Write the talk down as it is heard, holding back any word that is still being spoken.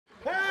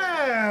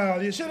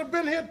God, you should have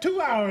been here 2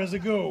 hours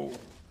ago.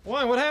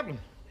 Why? What happened?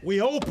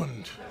 We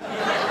opened.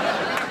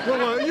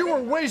 Well, you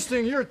were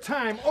wasting your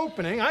time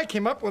opening. I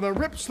came up with a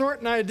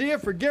rip-snorting idea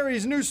for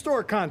Gary's new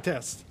store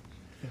contest.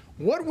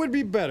 What would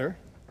be better,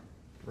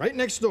 right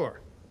next door,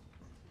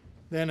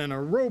 than an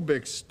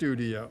aerobics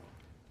studio?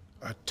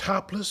 A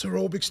topless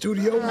aerobic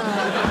studio?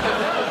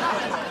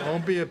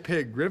 Don't be a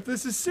pig, Griff.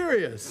 This is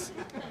serious.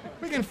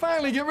 We can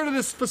finally get rid of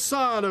this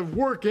facade of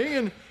working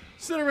and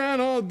sit around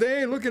all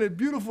day looking at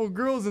beautiful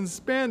girls in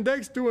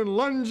spandex doing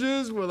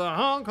lunges with a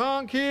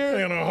honk-honk here.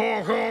 And a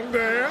honk-honk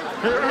there.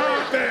 Here,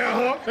 honk there,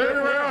 honk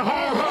everywhere,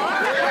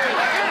 honk-honk.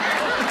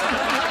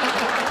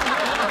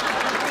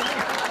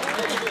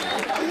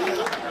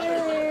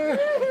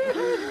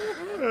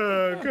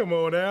 Come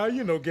on, Al.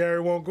 You know Gary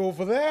won't go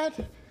for that.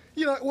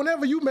 You know,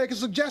 whenever you make a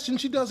suggestion,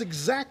 she does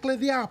exactly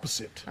the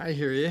opposite. I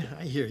hear you.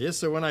 I hear you.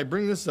 So when I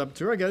bring this up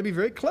to her, I gotta be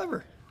very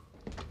clever.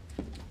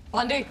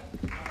 Bundy.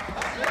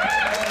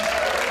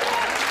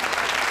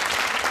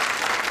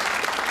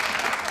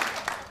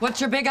 What's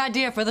your big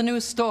idea for the new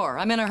store?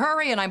 I'm in a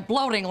hurry and I'm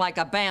bloating like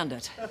a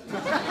bandit.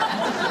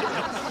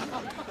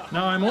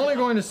 Now, I'm only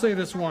going to say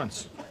this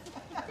once.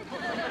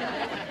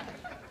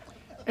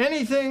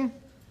 Anything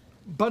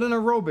but an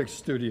aerobics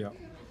studio.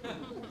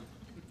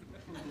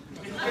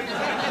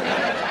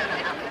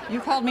 You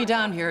called me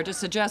down here to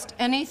suggest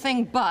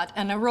anything but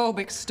an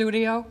aerobics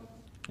studio?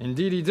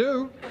 Indeedy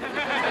do.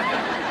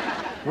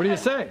 What do you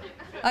say?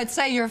 I'd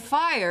say you're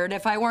fired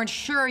if I weren't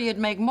sure you'd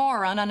make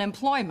more on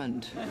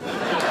unemployment.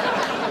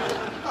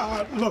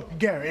 Look,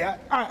 Gary,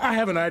 I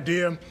have an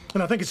idea,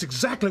 and I think it's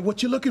exactly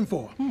what you're looking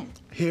for.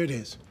 Here it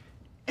is.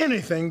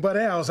 Anything but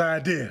Al's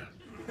idea.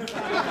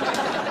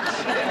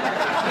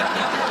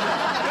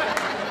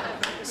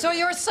 So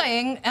you're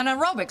saying an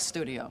aerobics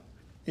studio?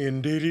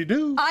 Indeedy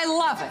do. I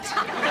love it.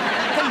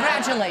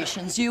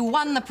 Congratulations, you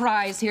won the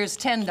prize. Here's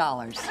 $10.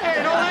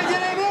 Hey, don't I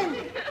get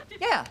anything?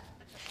 Yeah,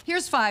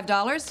 here's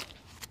 $5.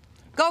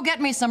 Go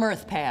get me some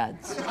earth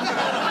pads. There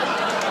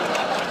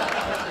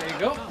you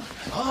go.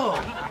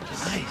 Oh,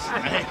 nice.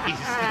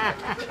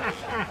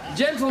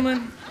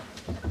 Gentlemen,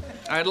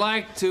 I'd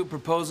like to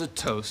propose a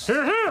toast.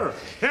 Here,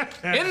 here.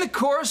 In the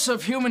course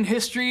of human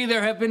history,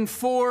 there have been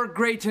 4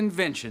 great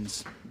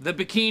inventions. The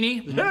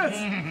bikini,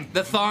 Yes.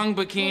 the thong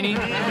bikini,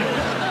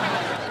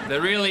 the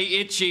really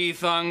itchy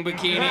thong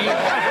bikini,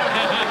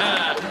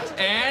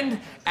 and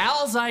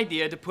Al's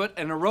idea to put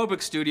an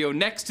aerobic studio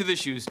next to the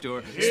shoe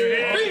store.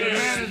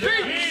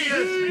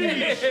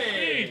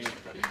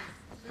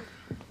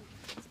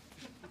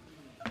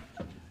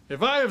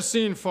 If I have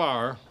seen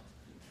far,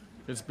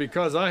 it's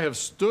because I have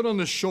stood on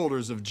the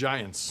shoulders of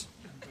giants.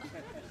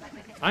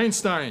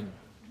 Einstein,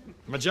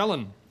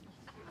 Magellan,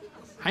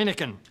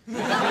 Heineken.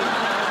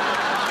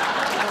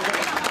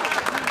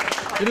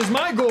 It is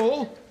my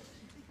goal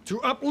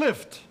to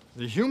uplift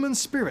the human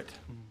spirit.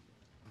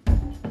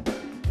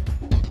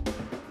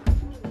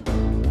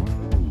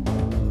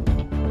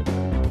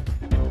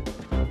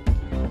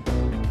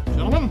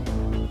 Gentlemen,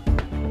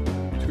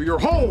 to your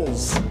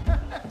holes.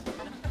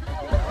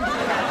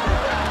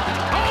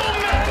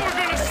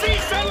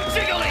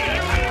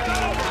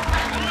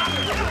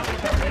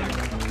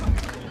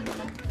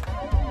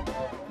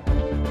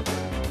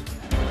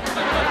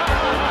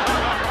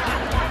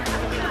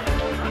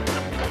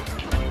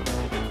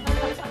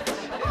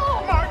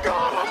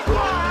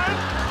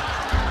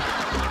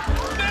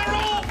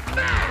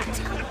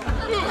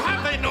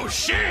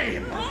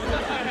 Shame!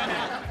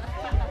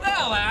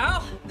 Well,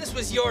 Al, this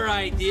was your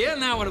idea.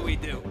 Now what do we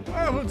do?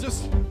 Well, we'll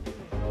just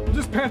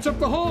patch up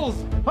the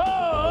holes.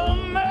 Oh,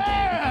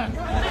 man!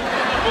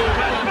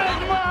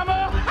 Big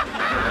mama!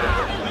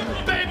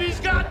 Baby's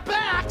got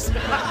backs!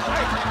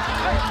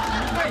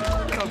 Hey,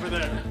 get over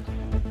there.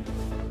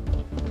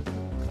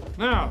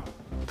 Now,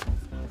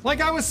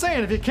 like I was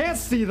saying, if you can't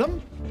see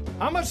them,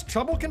 how much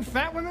trouble can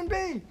fat women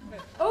be?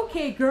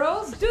 Okay,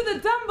 girls, do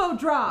the Dumbo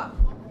drop.